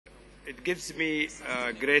It gives me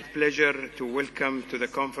great pleasure to welcome to the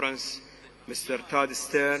conference Mr. Todd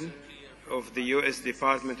Stern of the U.S.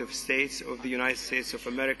 Department of State of the United States of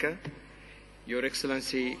America. Your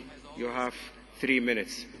Excellency, you have 3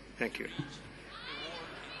 minutes. Thank you.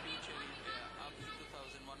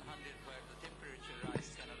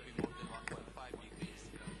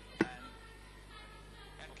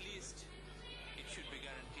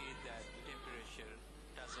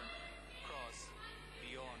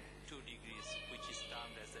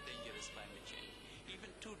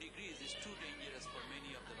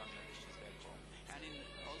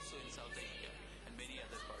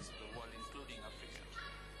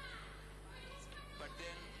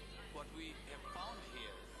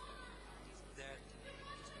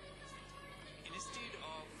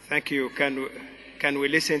 Thank you. Can we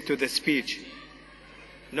listen to the speech?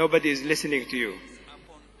 Nobody is listening to you.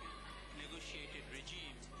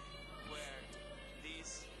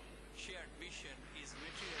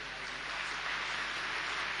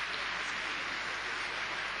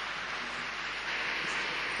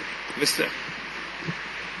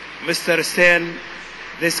 Mr. Stern,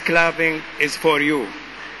 this clapping is for you.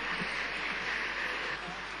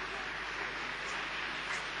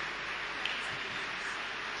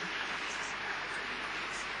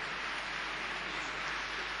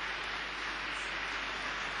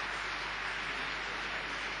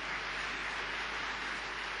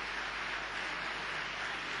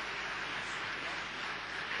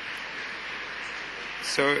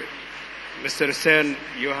 So, Mr. Stern,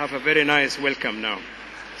 you have a very nice welcome now.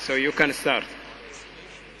 So you can start.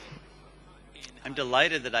 I'm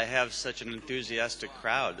delighted that I have such an enthusiastic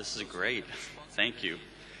crowd. This is great. Thank you.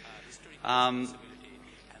 Thank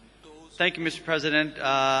you, Mr. President.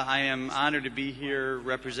 I am honored to be here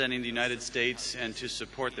representing the United States and to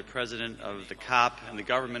support the President of the COP and the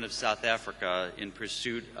government of South Africa in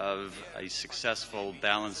pursuit of a successful,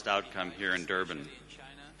 balanced outcome here in Durban.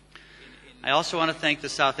 I also want to thank the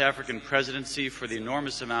South African presidency for the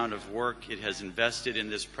enormous amount of work it has invested in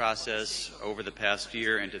this process over the past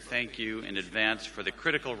year, and to thank you in advance for the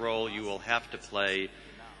critical role you will have to play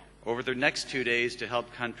over the next 2 days to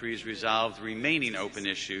help countries resolve the remaining open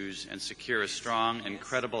issues and secure a strong and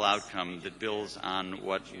credible outcome that builds on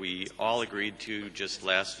what we all agreed to just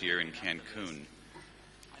last year in Cancun.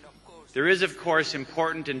 There is, of course,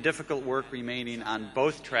 important and difficult work remaining on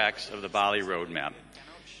both tracks of the Bali roadmap.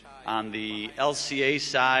 On the LCA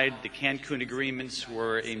side, the Cancun agreements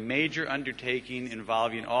were a major undertaking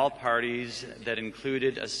involving all parties that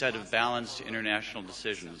included a set of balanced international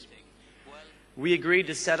decisions. We agreed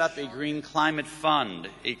to set up a Green Climate Fund,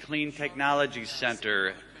 a Clean Technology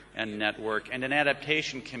Center and network, and an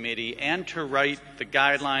adaptation committee, and to write the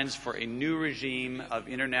guidelines for a new regime of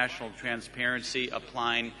international transparency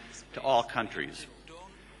applying to all countries.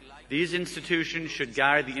 These institutions should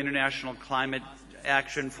guide the international climate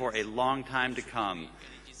action for a long time to come.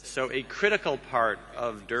 So a critical part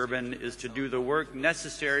of Durban is to do the work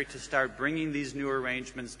necessary to start bringing these new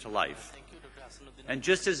arrangements to life. And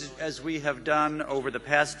just as we have done over the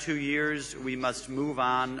past 2 years, we must move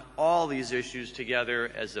on all these issues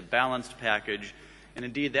together as a balanced package, and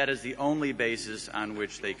indeed that is the only basis on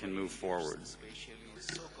which they can move forward.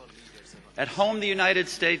 At home, the United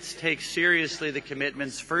States takes seriously the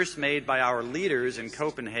commitments first made by our leaders in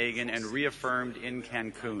Copenhagen and reaffirmed in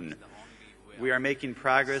Cancun. We are making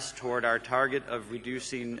progress toward our target of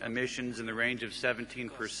reducing emissions in the range of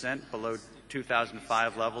 17% below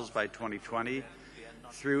 2005 levels by 2020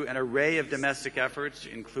 through an array of domestic efforts,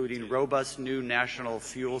 including robust new national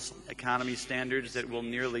fuel economy standards that will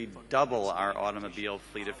nearly double our automobile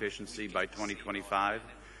fleet efficiency by 2025,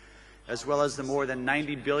 as well as the more than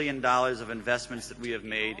 $90 billion of investments that we have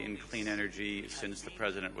made in clean energy since the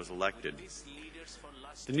President was elected.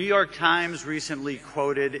 The New York Times recently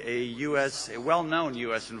quoted a well-known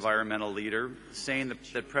U.S. environmental leader saying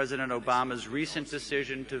that President Obama's recent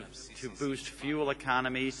decision to boost fuel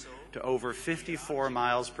economy to over 54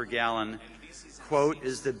 miles per gallon, quote,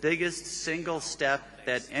 is the biggest single step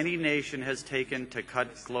that any nation has taken to cut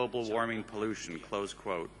global warming pollution, close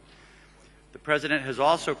quote. The President has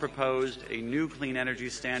also proposed a new clean energy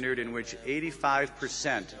standard in which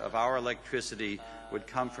 85% of our electricity would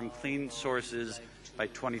come from clean sources by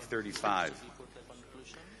 2035.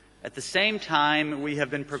 At the same time, we have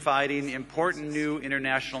been providing important new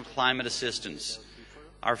international climate assistance.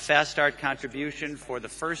 Our Fast Start contribution for the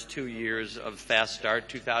first 2 years of Fast Start,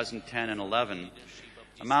 2010 and 11,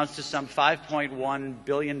 amounts to some $5.1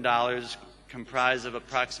 billion, comprised of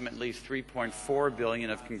approximately $3.4 billion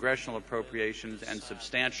of congressional appropriations and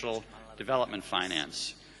substantial development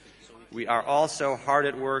finance. We are also hard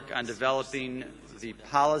at work on developing the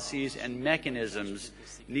policies and mechanisms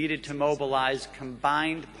needed to mobilize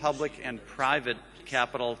combined public and private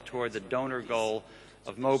capital toward the donor goal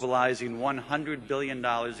of mobilizing $100 billion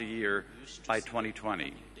a year by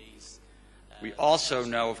 2020. We also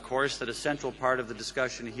know, of course, that a central part of the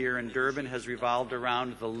discussion here in Durban has revolved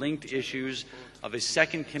around the linked issues of a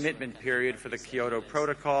second commitment period for the Kyoto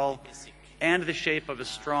Protocol and the shape of a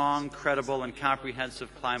strong, credible, and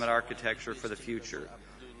comprehensive climate architecture for the future.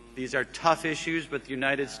 These are tough issues, but the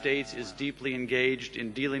United States is deeply engaged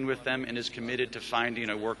in dealing with them and is committed to finding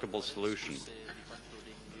a workable solution.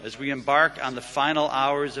 As we embark on the final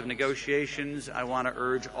hours of negotiations, I want to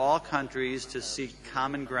urge all countries to seek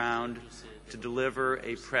common ground to deliver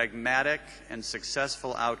a pragmatic and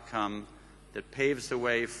successful outcome that paves the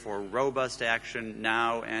way for robust action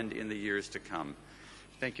now and in the years to come.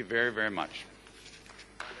 Thank you very, very much.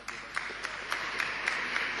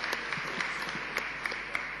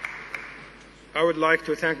 I would like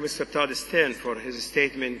to thank Mr. Todd Stern for his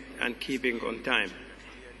statement and keeping on time.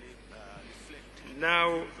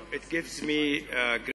 Now it gives me